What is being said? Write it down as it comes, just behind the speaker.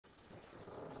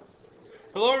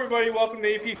Hello everybody, welcome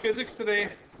to AP Physics today.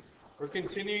 We're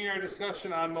continuing our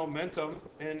discussion on momentum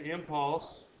and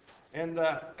impulse and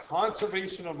the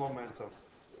conservation of momentum.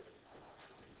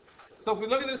 So if we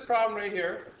look at this problem right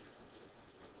here,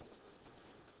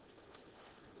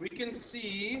 we can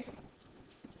see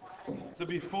the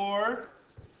before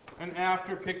and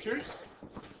after pictures.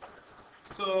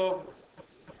 So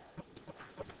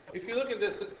if you look at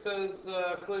this, it says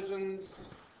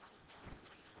collisions.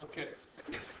 Okay.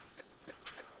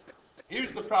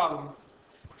 Here's the problem.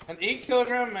 An 8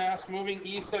 kilogram mass moving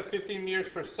east at 15 meters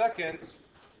per second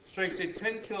strikes a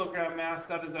 10 kilogram mass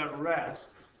that is at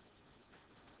rest.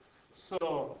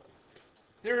 So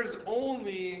there is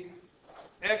only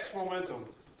X momentum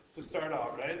to start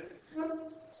out, right?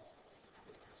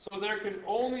 So there can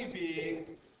only be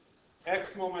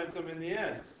X momentum in the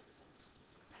end.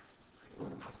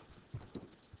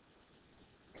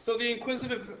 So the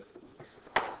inquisitive,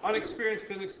 unexperienced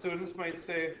physics students might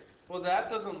say, well, that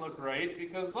doesn't look right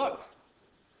because look,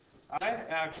 I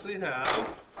actually have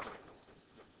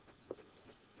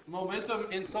momentum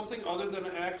in something other than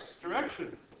an X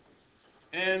direction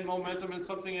and momentum in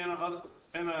something in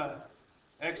a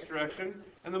X direction.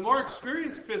 And the more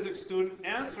experienced physics student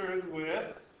answers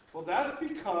with, well, that's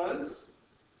because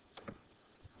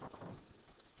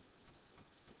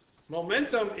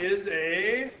momentum is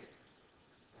a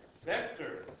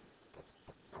vector.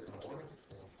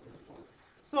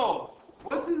 So,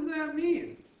 what does that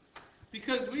mean?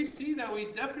 Because we see that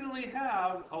we definitely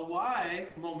have a y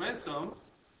momentum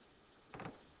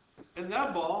in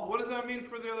that ball. What does that mean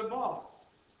for the other ball?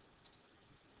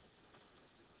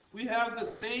 We have the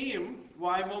same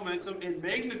y momentum in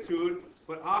magnitude,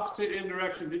 but opposite in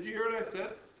direction. Did you hear what I said?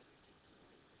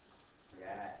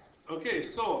 Yes. Okay,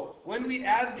 so when we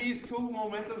add these two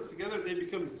momentums together, they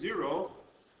become zero,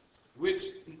 which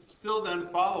still then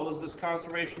follows this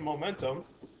conservation momentum.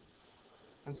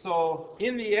 And so,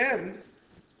 in the end,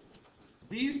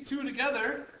 these two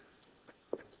together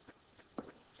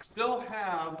still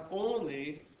have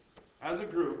only, as a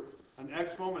group, an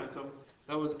X momentum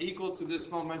that was equal to this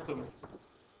momentum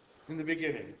in the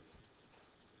beginning.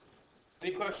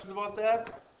 Any questions about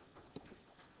that?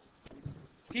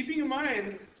 Keeping in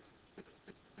mind,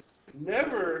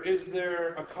 never is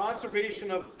there a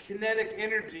conservation of kinetic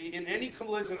energy in any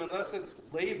collision unless it's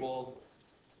labeled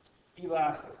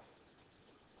elastic.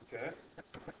 Okay?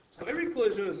 So every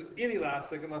collision is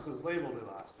inelastic unless it's labeled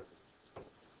elastic,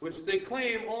 which they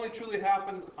claim only truly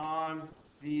happens on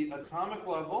the atomic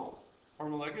level or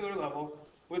molecular level,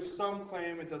 which some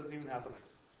claim it doesn't even happen.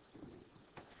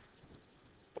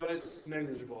 But it's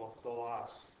negligible, the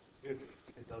loss, if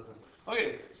it doesn't.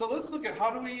 Okay, so let's look at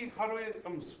how do we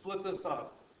split this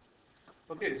up.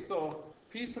 Okay, so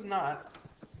P sub naught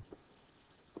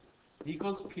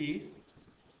equals P.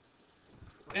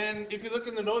 And if you look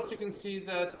in the notes, you can see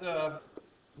that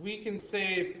we can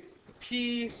say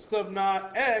P sub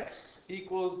naught X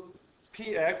equals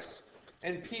Px,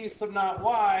 and P sub naught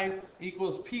Y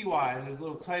equals Py. There's a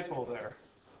little typo there.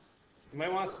 You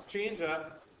might want to change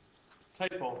that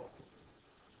typo.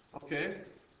 Okay?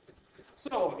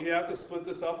 So you have to split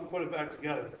this up and put it back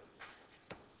together.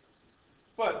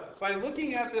 But by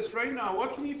looking at this right now,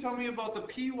 what can you tell me about the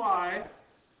Py1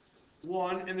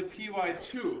 and the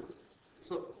Py2?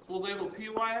 So we'll label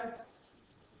Py1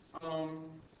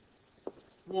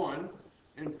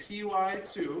 and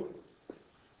Py2,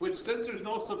 which since there's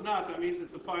no sub naught, that means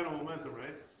it's the final momentum,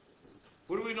 right?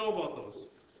 What do we know about those?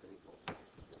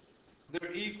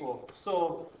 They're equal.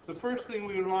 So the first thing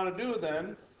we would want to do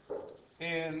then,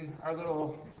 in our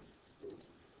little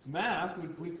math,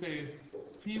 we'd say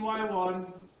Py1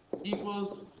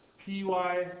 equals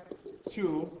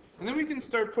Py2, and then we can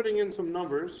start putting in some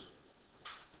numbers.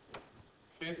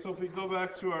 Okay, so if we go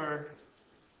back to our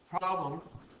problem,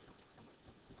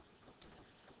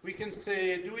 we can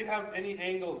say, do we have any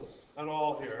angles at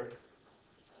all here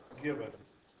given?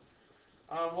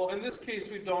 Well, in this case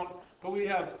we don't, but we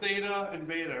have theta and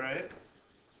beta, right?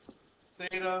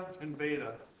 Theta and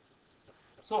beta.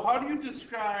 So how do you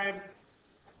describe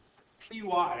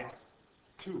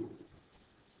Py2?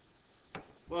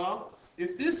 Well,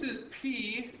 if this is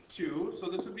P2, so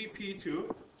this would be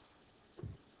P2,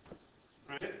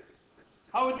 right?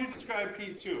 How would you describe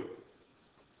P2?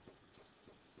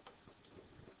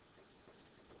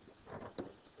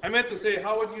 I meant to say,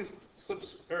 how would you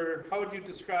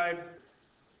describe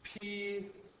Py2?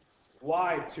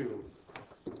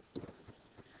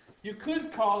 You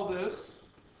could call this,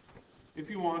 if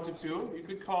you wanted to, you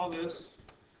could call this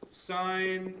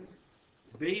sine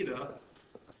beta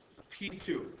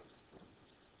P2.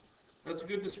 That's a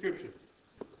good description.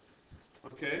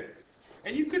 Okay?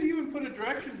 And you could even put a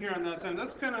direction here on that time.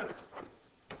 That's kind of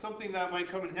something that might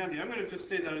come in handy. I'm going to just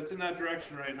say that it's in that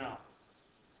direction right now.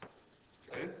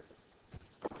 Okay?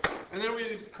 And then we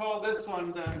would call this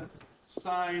one then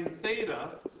sine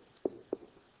theta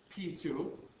P2.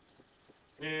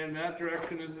 And that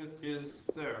direction is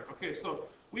there. Okay, so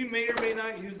we may or may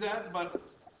not use that, but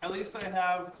at least I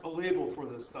have a label for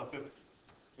this stuff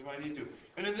if I need to.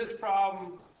 And in this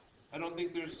problem, I don't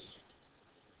think there's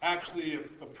actually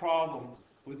a problem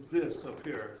with this up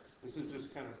here. This is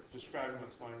just kind of describing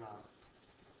what's going on.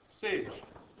 Sage.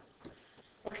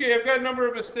 Okay, I've got a number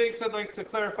of mistakes I'd like to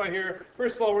clarify here.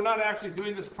 First of all, we're not actually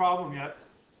doing this problem yet.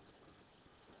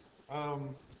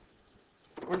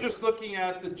 We're just looking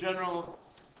at the general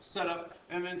setup.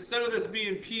 And instead of this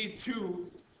being P2,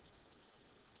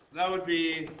 that would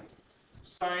be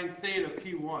sine theta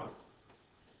P1.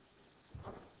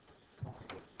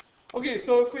 Okay,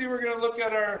 so if we were going to look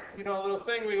at our, little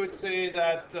thing, we would say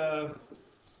that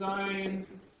sine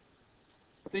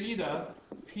theta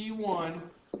P1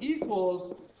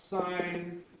 equals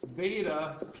sine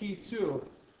beta P2.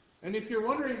 And if you're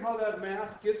wondering how that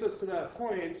math gets us to that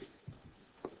point,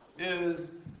 is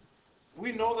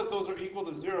we know that those are equal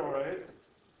to 0, right?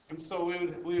 And so we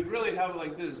would really have it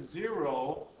like this: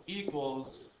 0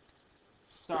 equals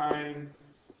sine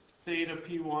theta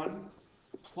P1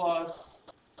 plus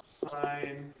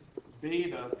sine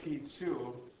beta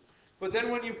P2. But then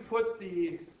when you put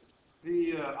the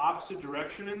opposite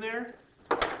direction in there,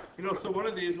 so one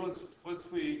of these, once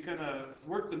we kind of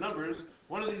work the numbers,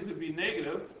 one of these would be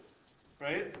negative,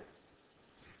 right?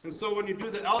 And so when you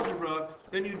do the algebra,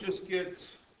 then you just get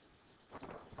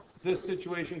this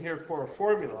situation here for a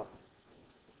formula.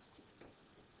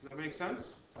 Does that make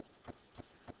sense?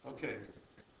 Okay.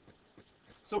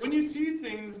 So when you see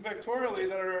things vectorially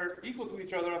that are equal to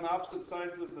each other on the opposite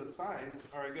sides of the sign,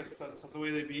 or I guess that's the way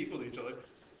they'd be equal to each other,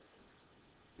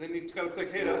 then it's got to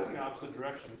click, hey, that's in the opposite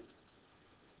direction.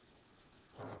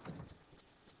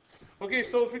 Okay,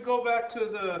 so if we go back to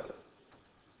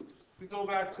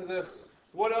this,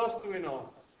 what else do we know?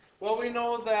 Well, we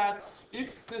know that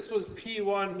if this was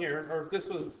P1 here, or if this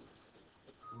was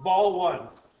ball 1,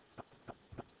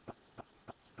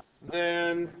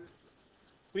 then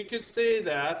we could say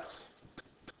that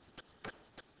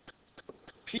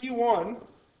P1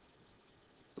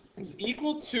 is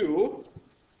equal to,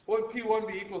 what would P1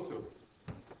 be equal to?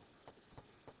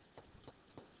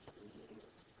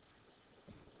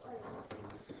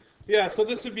 Yeah, so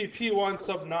this would be P1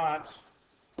 sub naught.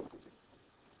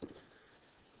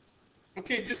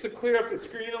 Okay, just to clear up the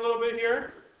screen a little bit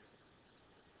here.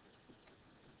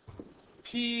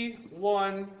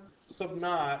 P1 sub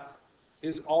naught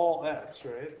is all x,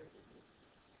 right?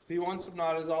 P1 sub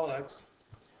naught is all x.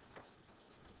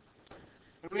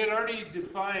 And we had already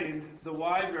defined the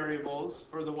y variables,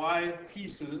 or the y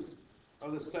pieces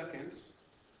of the second.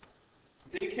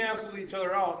 They cancel each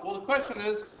other out. Well, the question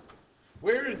is,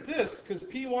 where is this? Because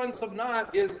P1 sub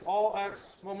naught is all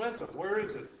x momentum. Where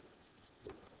is it?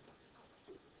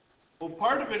 Well,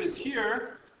 part of it is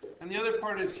here, and the other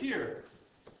part is here.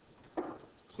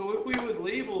 So if we would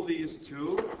label these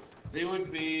two, they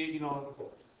would be,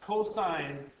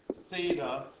 cosine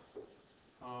theta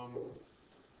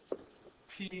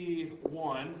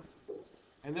P1,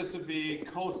 and this would be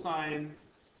cosine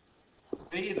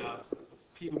theta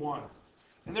P1.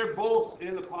 And they're both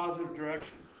in the positive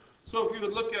direction. So if we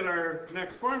would look at our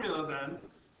next formula then,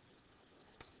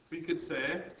 we could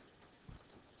say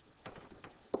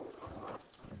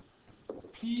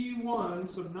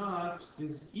P1 sub naught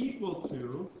is equal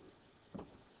to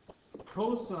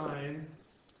cosine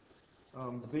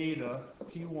beta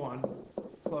P1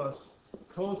 plus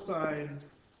cosine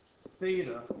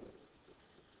theta.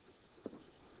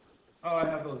 Oh, I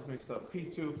have those mixed up.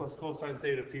 P2 plus cosine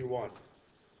theta P1.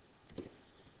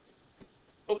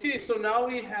 Okay, so now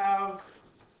we have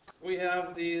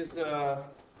these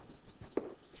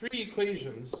 3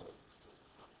 equations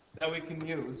that we can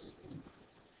use,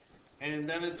 and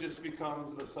then it just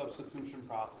becomes the substitution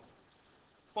problem.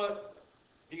 But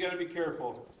you got to be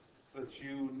careful that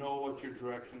you know what your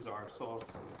directions are. So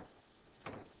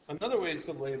another way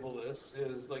to label this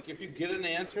is, like, if you get an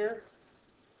answer,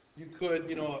 you could,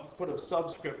 put a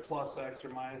subscript plus x or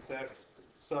minus x,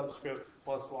 subscript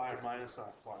plus y or minus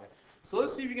y. So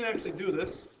let's see if you can actually do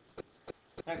this.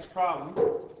 Next problem,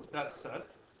 that's set.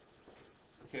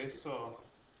 Okay, so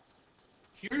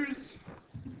here's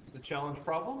the challenge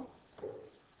problem.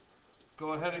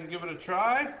 Go ahead and give it a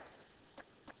try.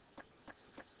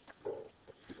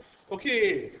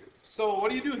 Okay, so what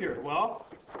do you do here? Well,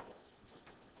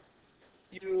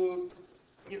 you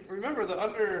remember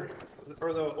the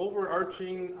or the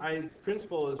overarching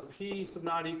principle is P sub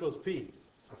naught equals P.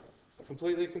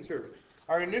 Completely conservative.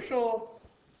 Our initial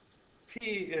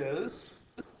P is,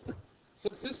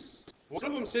 since this, one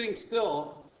of them sitting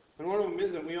still and one of them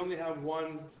isn't, we only have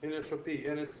one initial P,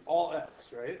 and it's all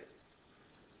X, right?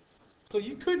 So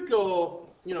you could go,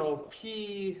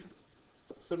 P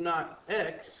sub naught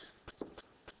X,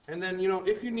 and then,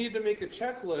 if you need to make a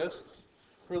checklist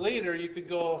for later, you could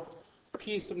go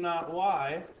P sub naught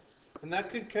Y, and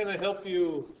that could kind of help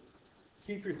you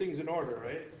keep your things in order,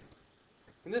 right?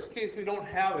 In this case, we don't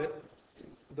have it,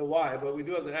 the Y, but we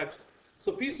do have the X.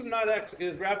 So P sub naught X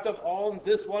is wrapped up all in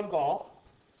this one ball.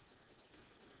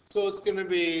 So it's going to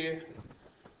be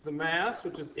the mass,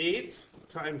 which is 8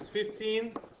 times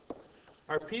 15.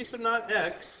 Our P sub naught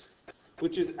X,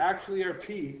 which is actually our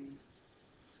P,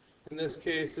 in this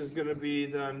case is going to be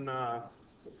then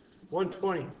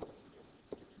 120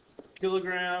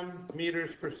 kilogram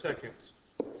meters per second.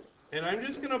 And I'm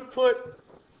just going to put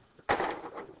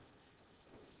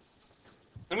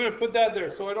that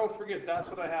there so I don't forget. That's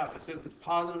what I have. It says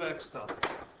positive X stuff.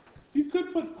 You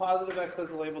could put positive X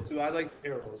as a label too. I like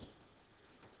arrows.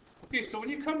 Okay, so when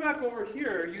you come back over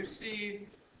here, you see,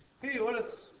 hey, what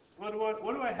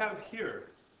do I have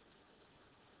here?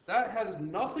 That has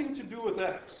nothing to do with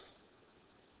X,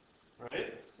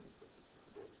 right?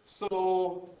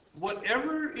 So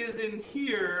whatever is in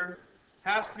here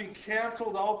has to be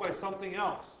canceled out by something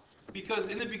else, because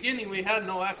in the beginning we had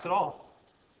no X at all.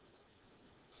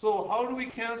 So how do we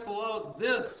cancel out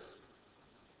this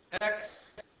X?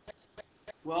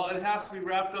 Well, it has to be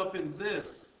wrapped up in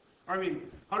this. How do we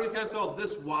cancel out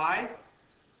this Y?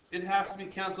 It has to be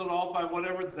canceled out by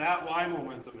whatever that Y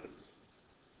momentum is.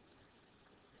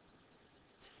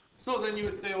 So then you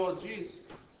would say, well, geez,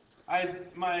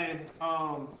 my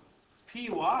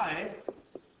PY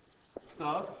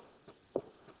stuff,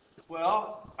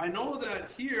 well, I know that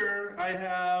here I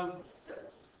have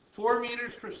 4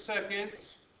 meters per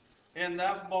second, and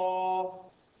that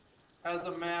ball has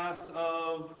a mass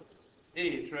of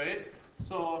 8, right?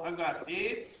 So I've got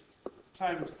 8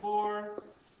 times 4,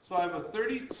 so I have a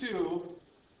 32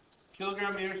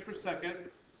 kilogram meters per second,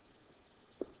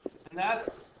 and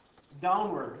that's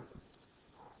downward.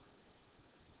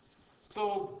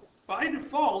 So by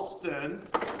default then,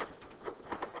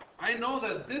 I know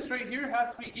that this right here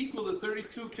has to be equal to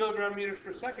 32 kilogram meters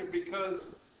per second,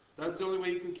 because that's the only way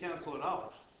you can cancel it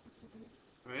out,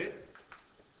 right?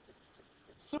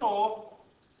 So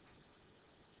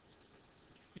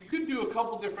you could do a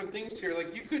couple different things here.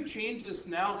 Like you could change this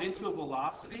now into a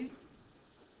velocity,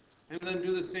 and then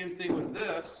do the same thing with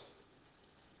this,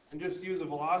 and just use a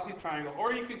velocity triangle,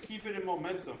 or you could keep it in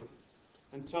momentum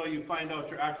until you find out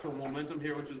your actual momentum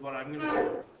here, which is what I'm going to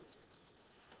do.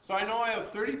 So I know I have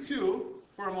 32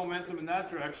 for a momentum in that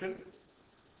direction.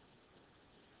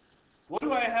 What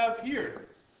do I have here?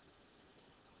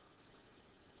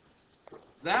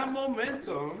 That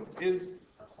momentum is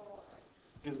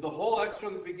the whole X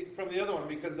from the other one,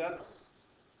 because there's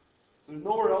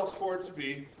nowhere else for it to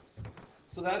be.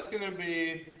 So that's going to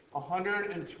be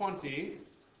 120.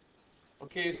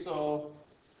 Okay, so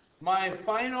my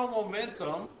final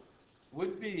momentum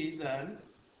would be then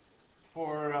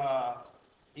for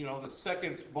the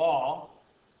second ball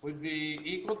would be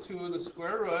equal to the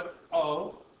square root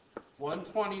of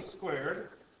 120 squared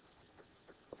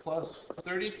plus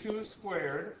 32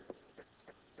 squared.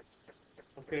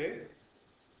 Okay,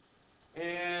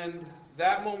 and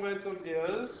that momentum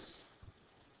is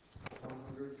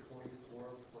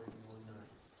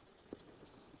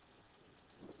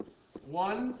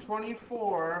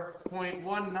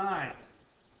 124.19.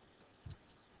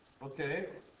 Okay,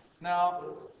 now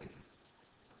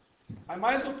I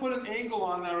might as well put an angle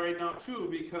on that right now too,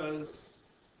 because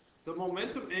the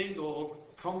momentum angle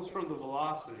comes from the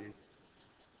velocity.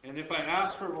 And if I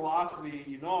ask for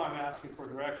velocity, I'm asking for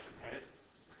direction, right?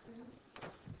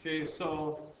 Okay,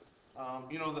 so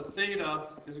the theta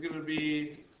is going to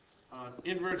be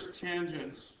inverse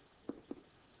tangent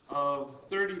of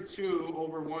 32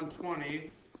 over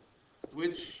 120,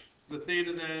 which the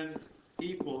theta then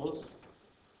equals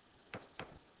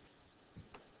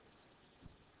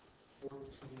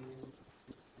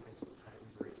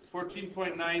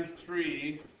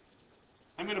 14.93.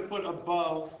 I'm going to put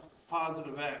above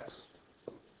positive X.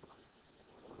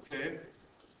 Okay?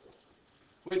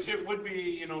 Which it would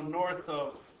be, north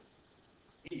of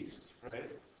east, right?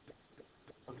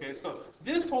 Okay, so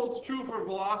this holds true for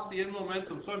velocity and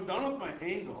momentum. So I'm done with my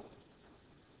angle.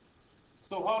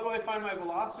 So how do I find my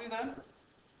velocity then?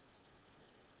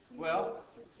 Well,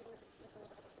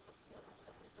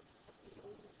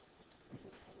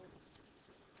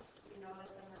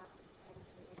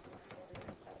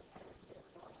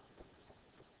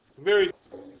 Very good.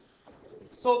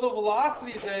 So the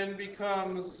velocity then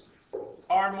becomes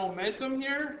our momentum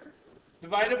here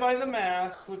divided by the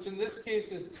mass, which in this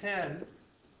case is 10.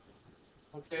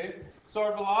 Okay, so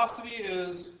our velocity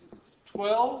is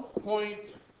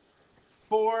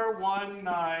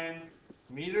 12.419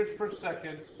 meters per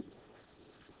second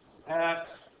at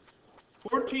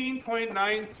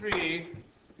 14.93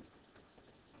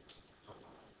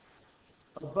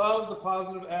 above the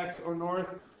positive x or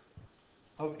north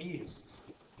of east.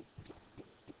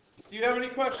 Do you have any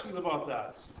questions about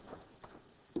that?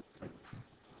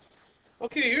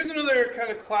 Okay, here's another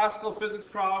kind of classical physics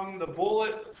problem. The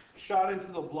bullet shot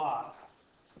into the block.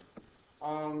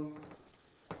 And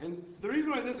the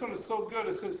reason why this one is so good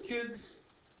is because kids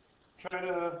try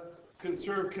to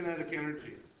conserve kinetic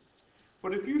energy.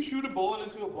 But if you shoot a bullet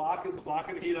into a block, is the block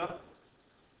going to heat up?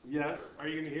 Yes. Are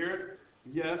you going to hear it?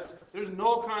 Yes. There's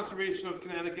no conservation of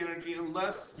kinetic energy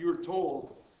unless you're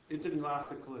told it's an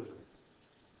elastic collision.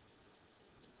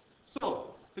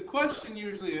 So, the question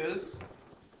usually is,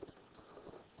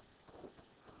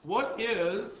 what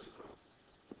is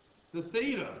the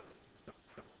theta?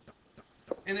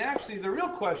 And actually, the real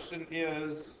question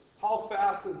is, how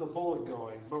fast is the bullet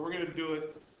going? But we're going to do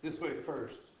it this way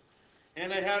first.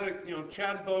 And I had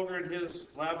Chad Boger and his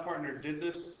lab partner did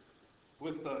this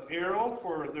with the arrow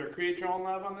for their Create Your Own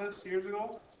lab on this years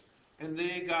ago. And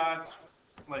they got,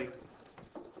 like,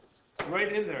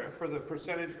 right in there for the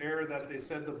percentage error that they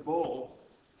said the bow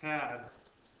had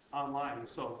online.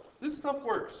 So this stuff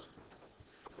works.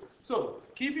 So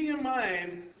keeping in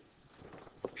mind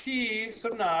P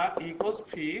sub naught equals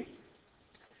P.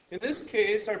 In this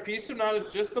case, our P sub naught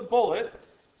is just the bullet.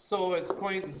 So it's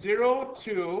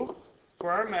 0.02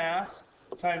 for our mass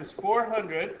times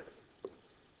 400.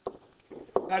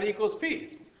 That equals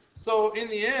P. So in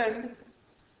the end,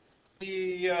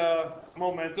 the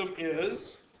momentum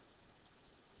is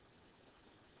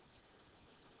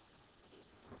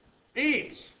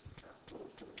 8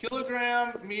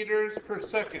 kilogram meters per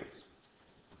second.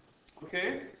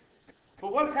 Okay?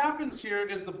 But what happens here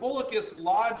is the bullet gets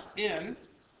lodged in,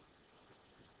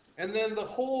 and then the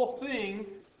whole thing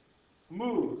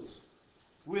moves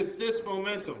with this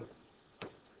momentum.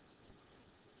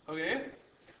 Okay?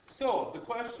 So the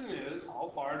question is, how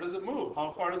far does it move?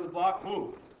 How far does the block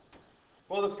move?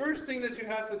 Well, the first thing that you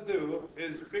have to do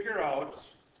is figure out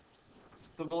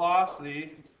the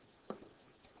velocity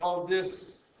of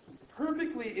this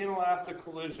perfectly inelastic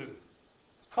collision.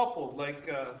 It's coupled like,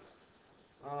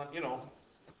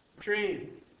 train.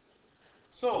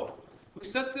 So we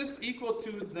set this equal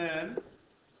to then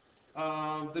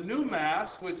the new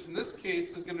mass, which in this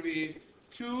case is going to be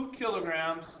 2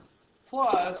 kilograms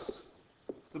plus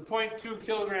the 0.2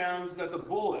 kilograms that the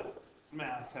bullet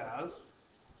mass has.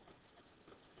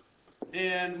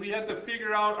 And we had to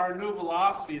figure out our new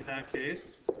velocity in that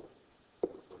case.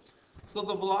 So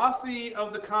the velocity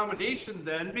of the combination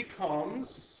then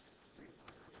becomes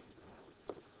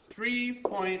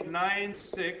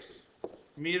 3.96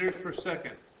 meters per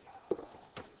second.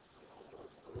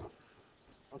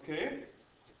 Okay?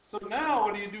 So now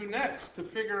what do you do next to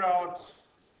figure out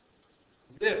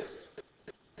this?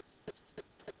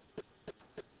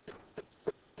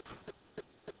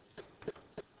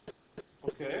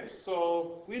 Okay,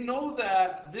 so we know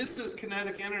that this is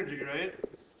kinetic energy, right?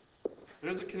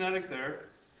 There's a kinetic there.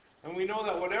 And we know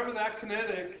that whatever that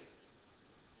kinetic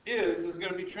is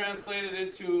going to be translated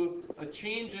into a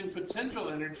change in potential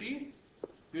energy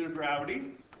due to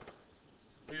gravity.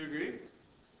 Do you agree?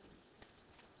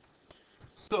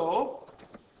 So,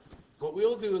 what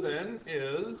we'll do then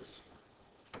is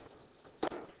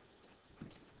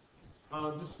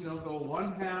just go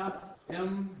 1/2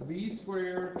 mv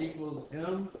squared equals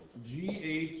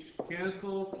mgh,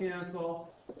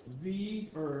 cancel, v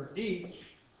or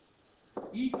h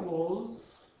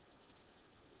equals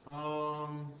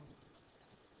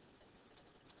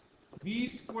v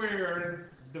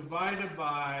squared divided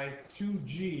by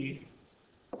 2g.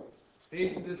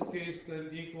 H in this case then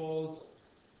equals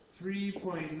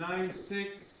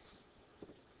 3.96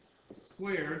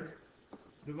 squared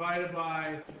divided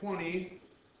by 20.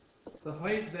 The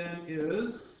height then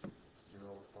is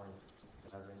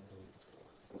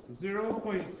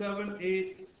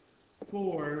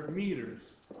 0.784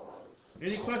 meters.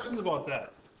 Any questions about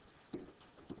that?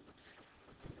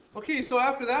 Okay, so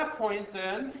after that point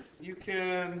then, you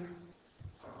can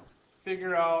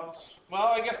figure out, well,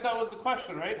 I guess that was the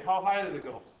question, right? How high did it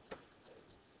go?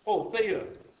 Oh, theta.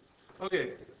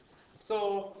 Okay,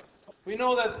 so we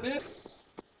know that this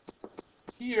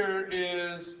here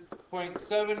is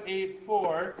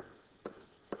 0.784,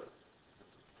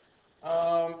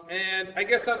 and And I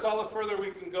guess that's all the further we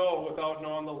can go without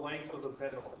knowing the length of the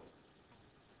pendulum.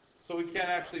 So we can't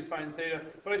actually find theta,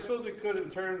 but I suppose we could in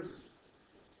terms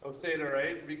of theta,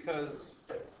 right? Because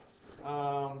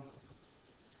the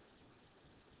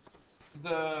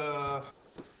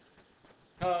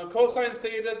cosine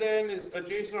theta then is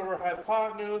adjacent over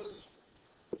hypotenuse.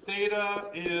 Theta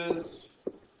is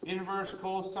inverse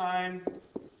cosine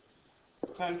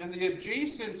time, and the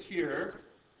adjacent here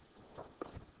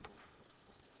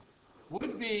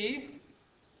would be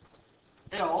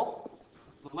L,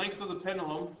 the length of the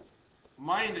pendulum,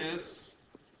 minus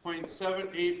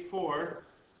 0.784,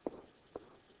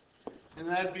 and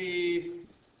that'd be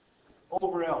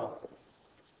over L.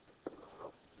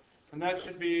 And that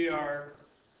should be our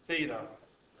theta.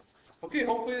 Okay,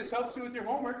 hopefully this helps you with your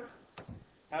homework.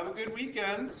 Have a good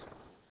weekend.